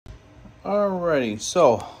Alrighty,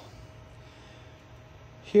 so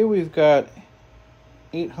here we've got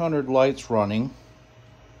 800 lights running.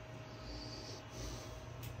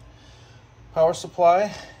 Power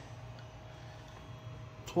supply,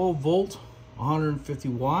 12 volt, 150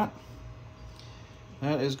 watt.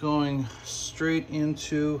 That is going straight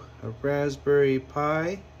into a Raspberry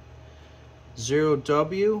Pi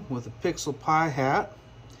 0W with a Pixel Pi hat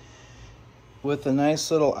with a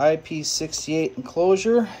nice little IP68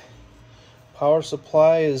 enclosure. Power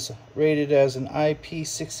supply is rated as an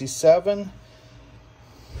IP67.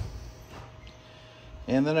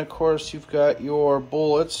 And then of course you've got your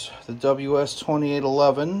bullets, the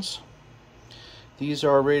WS2811s. These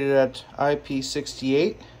are rated at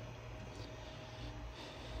IP68.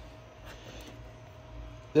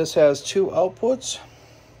 This has two outputs.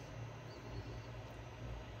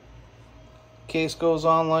 Case goes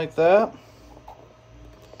on like that.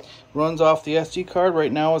 Runs off the SD card.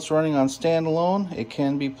 Right now it's running on standalone. It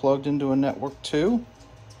can be plugged into a network too.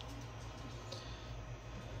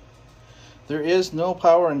 There is no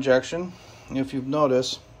power injection. If you've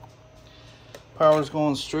noticed, power is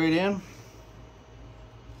going straight in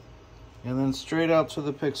and then straight out to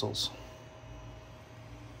the pixels.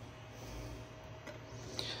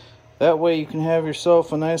 That way you can have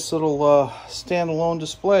yourself a nice little standalone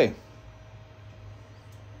display.